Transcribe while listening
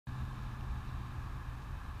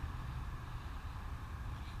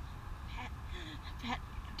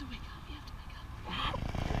to wake up. You have to wake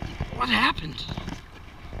up. What happened?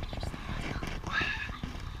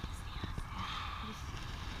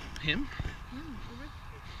 Him?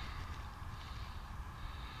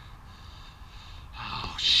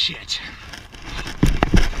 Oh, shit.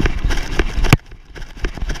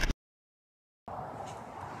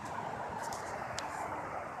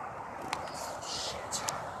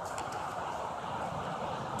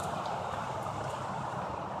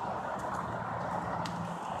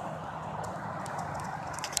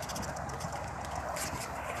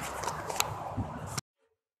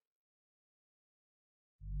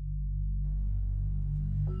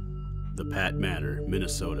 The Pat Manor,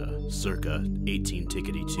 Minnesota, circa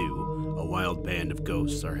 18-2, a wild band of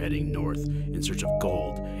ghosts are heading north in search of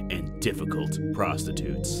gold and difficult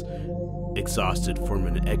prostitutes. Exhausted from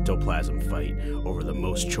an ectoplasm fight over the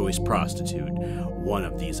most choice prostitute, one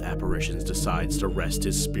of these apparitions decides to rest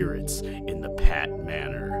his spirits in the Pat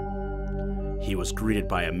Manor. He was greeted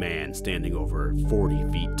by a man standing over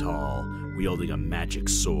 40 feet tall, wielding a magic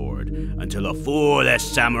sword, until a foolish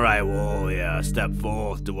samurai warrior stepped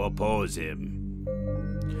forth to oppose him.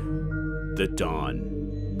 The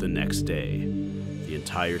dawn, the next day, the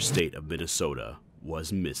entire state of Minnesota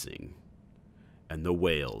was missing, and the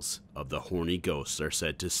wails of the horny ghosts are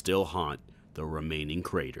said to still haunt the remaining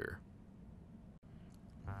crater.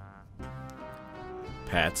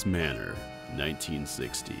 Pat's Manor,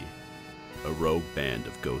 1960. A rogue band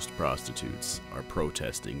of ghost prostitutes are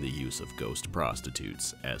protesting the use of ghost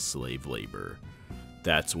prostitutes as slave labor.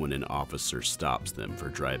 That's when an officer stops them for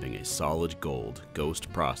driving a solid gold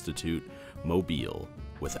ghost prostitute mobile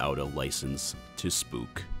without a license to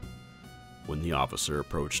spook. When the officer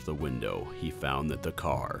approached the window, he found that the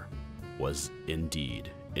car was indeed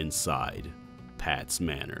inside Pat's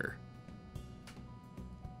Manor.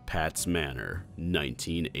 Pat's Manor,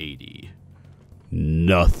 1980.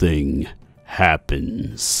 Nothing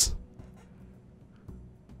happens.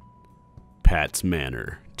 Pat's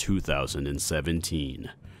Manor,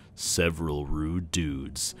 2017. Several rude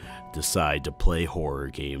dudes decide to play horror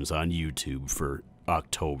games on YouTube for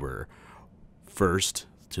October 1st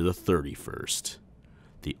to the 31st.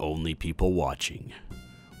 The only people watching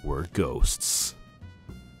were ghosts.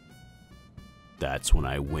 That's when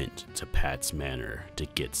I went to Pat's Manor to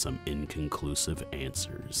get some inconclusive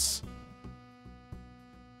answers.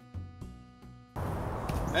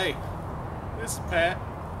 Hey, this is Pat,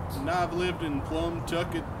 and I've lived in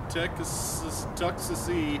Plum-Tucket, Texas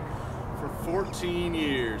for 14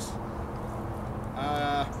 years.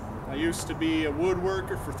 I used to be a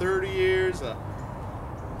woodworker for 30 years, a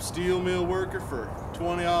steel mill worker for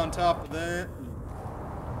 20 on top of that,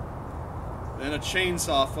 and then a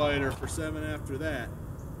chainsaw fighter for 7 after that.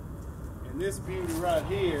 And this beauty right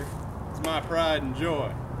here is my pride and joy.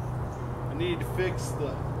 I need to fix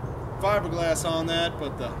the fiberglass on that,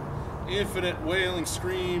 but the infinite wailing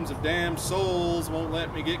screams of damned souls won't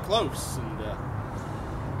let me get close, and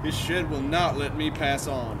this shed will not let me pass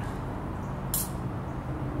on.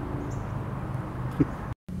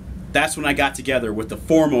 That's when I got together with the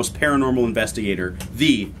foremost paranormal investigator,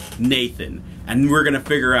 the Nathan, and we're gonna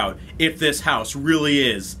figure out if this house really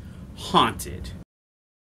is haunted.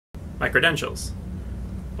 My credentials.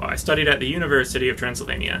 Well, I studied at the University of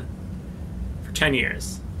Transylvania for 10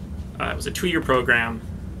 years. It was a 2-year program,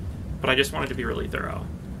 but I just wanted to be really thorough.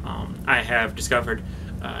 I have discovered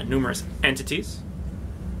numerous entities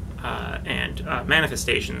and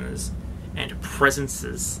manifestations and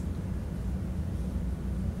presences.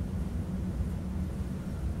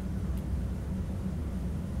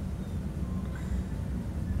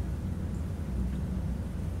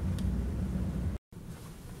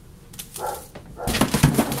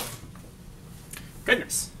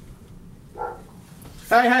 Goodness.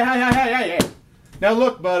 Hey. Now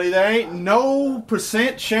look, buddy, there ain't no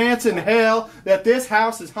 % chance in hell that this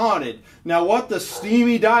house is haunted. Now what the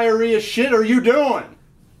steamy diarrhea shit are you doing?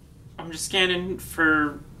 I'm just scanning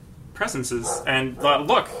for presences, and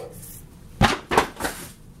look.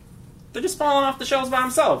 They're just falling off the shelves by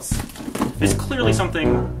themselves. There's clearly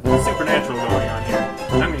something supernatural going on here.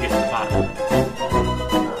 I'm gonna get to the bottom of it.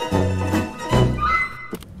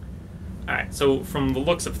 Alright, so from the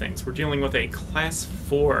looks of things, we're dealing with a Class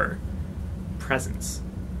 4 presence.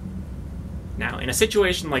 Now, in a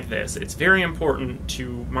situation like this, it's very important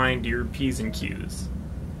to mind your P's and Q's.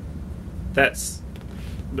 That's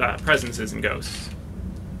presences and ghosts.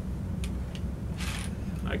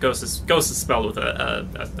 Ghost is spelled with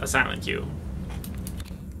a silent Q.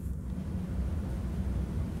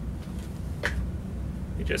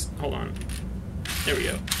 You just, hold on. There we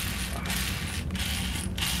go.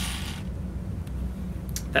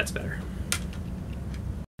 That's better.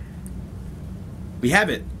 We have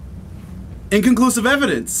it. Inconclusive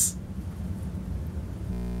evidence.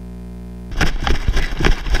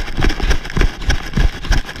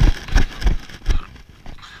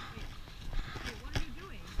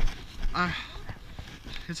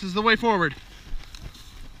 This is the way forward.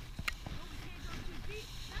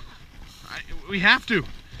 We have to.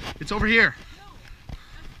 It's over here.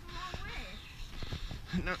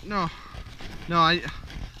 No, I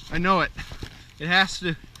know it. It has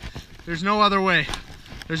to. There's no other way.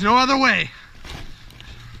 There's no other way.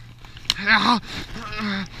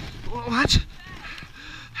 What?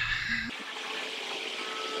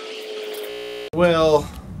 Well,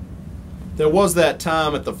 there was that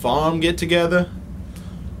time at the farm get-together.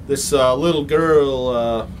 This little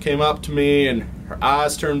girl came up to me and her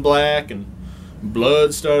eyes turned black and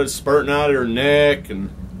blood started spurting out of her neck, and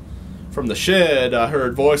from the shed I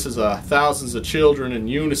heard voices of thousands of children in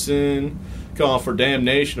unison calling for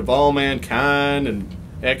damnation of all mankind, and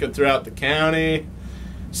echoed throughout the county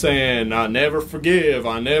saying, "I never forgive,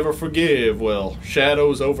 I never forgive." Well,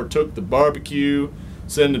 shadows overtook the barbecue,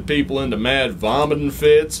 sending people into mad vomiting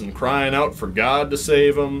fits and crying out for God to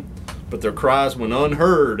save them. But their cries went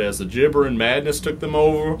unheard as the gibbering madness took them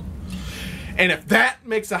over. And if that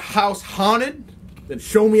makes a house haunted, then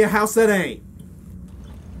show me a house that ain't.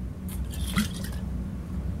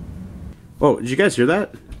 Oh, did you guys hear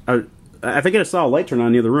that? I think I saw a light turn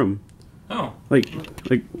on near the room. Oh. Like,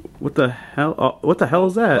 what the hell? What the hell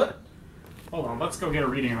is that? What? Hold on, let's go get a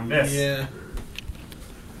reading on this. Yeah.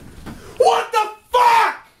 What the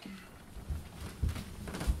fuck?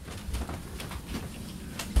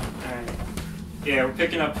 Alright. Yeah, we're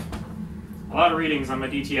picking up a lot of readings on my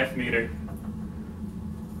DTF meter.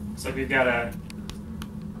 So we've got a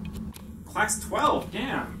Class 12,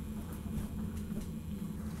 damn.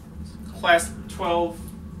 Class 12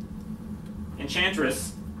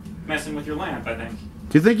 Enchantress messing with your lamp, I think.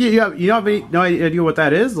 Do you think you have no idea what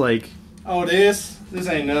that is? Like, Oh, this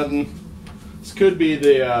ain't nothing. This could be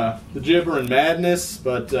the gibbering madness,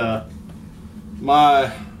 but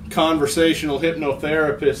my conversational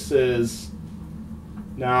hypnotherapist says,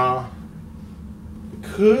 nah, it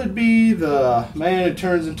could be the man who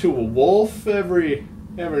turns into a wolf every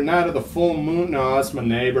night of the full moon. No, that's my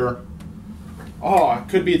neighbor. Oh, it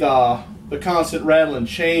could be the constant rattling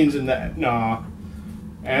chains in that. Nah,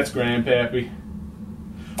 that's Grandpappy.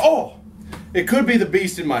 Oh, it could be the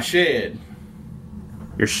beast in my shed.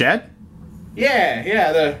 your shed?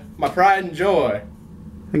 Yeah, my pride and joy. I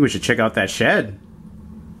think we should check out that shed.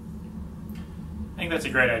 I think that's a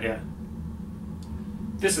great idea.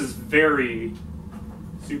 This is very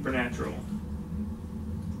supernatural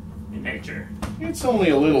in nature. It's only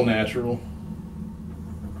a little natural.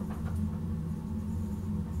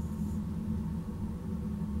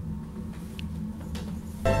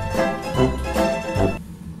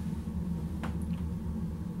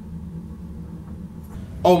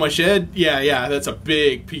 Oh, my shed? Yeah, that's a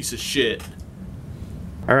big piece of shit.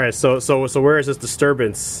 All right, so where is this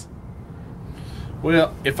disturbance?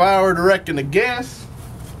 Well, if I were to reckon a guess,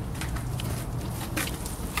 it'd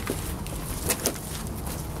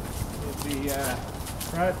be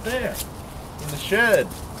right there in the shed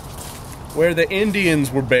where the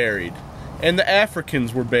Indians were buried and the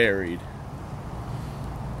Africans were buried.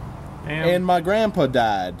 And my grandpa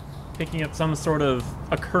died. Picking up some sort of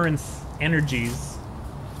occurrence energies.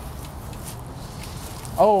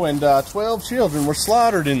 Oh, and 12 children were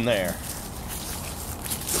slaughtered in there.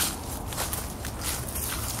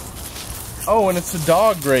 Oh, and it's a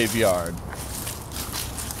dog graveyard.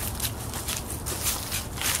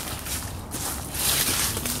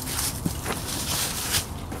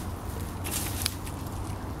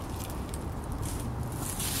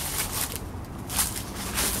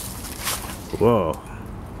 Whoa.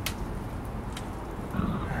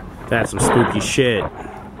 That's some spooky shit.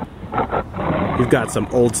 You've got some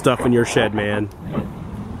old stuff in your shed, man.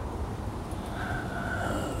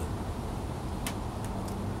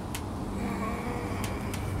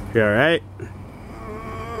 You alright?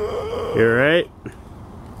 You alright?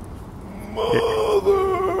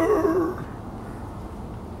 Mother!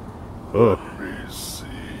 Oh. Let me see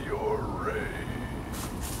your ray.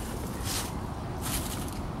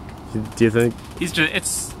 Do you think? He's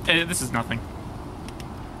just, this is nothing.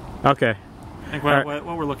 Okay. I think what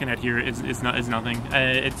we're looking at here is nothing.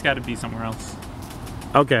 It's got to be somewhere else.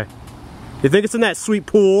 Okay. You think it's in that sweet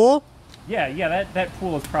pool? Yeah, that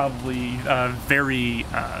pool is probably very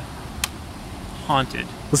haunted.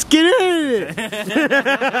 Let's get in it!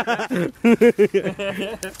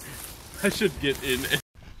 I should get in it.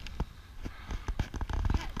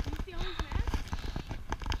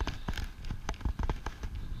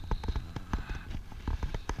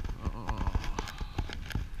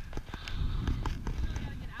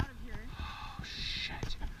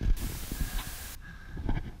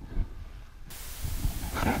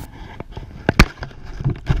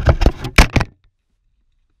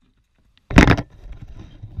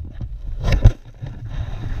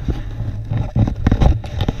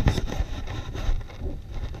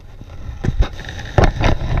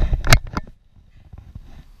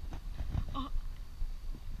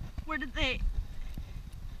 did they...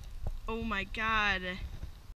 Oh my god.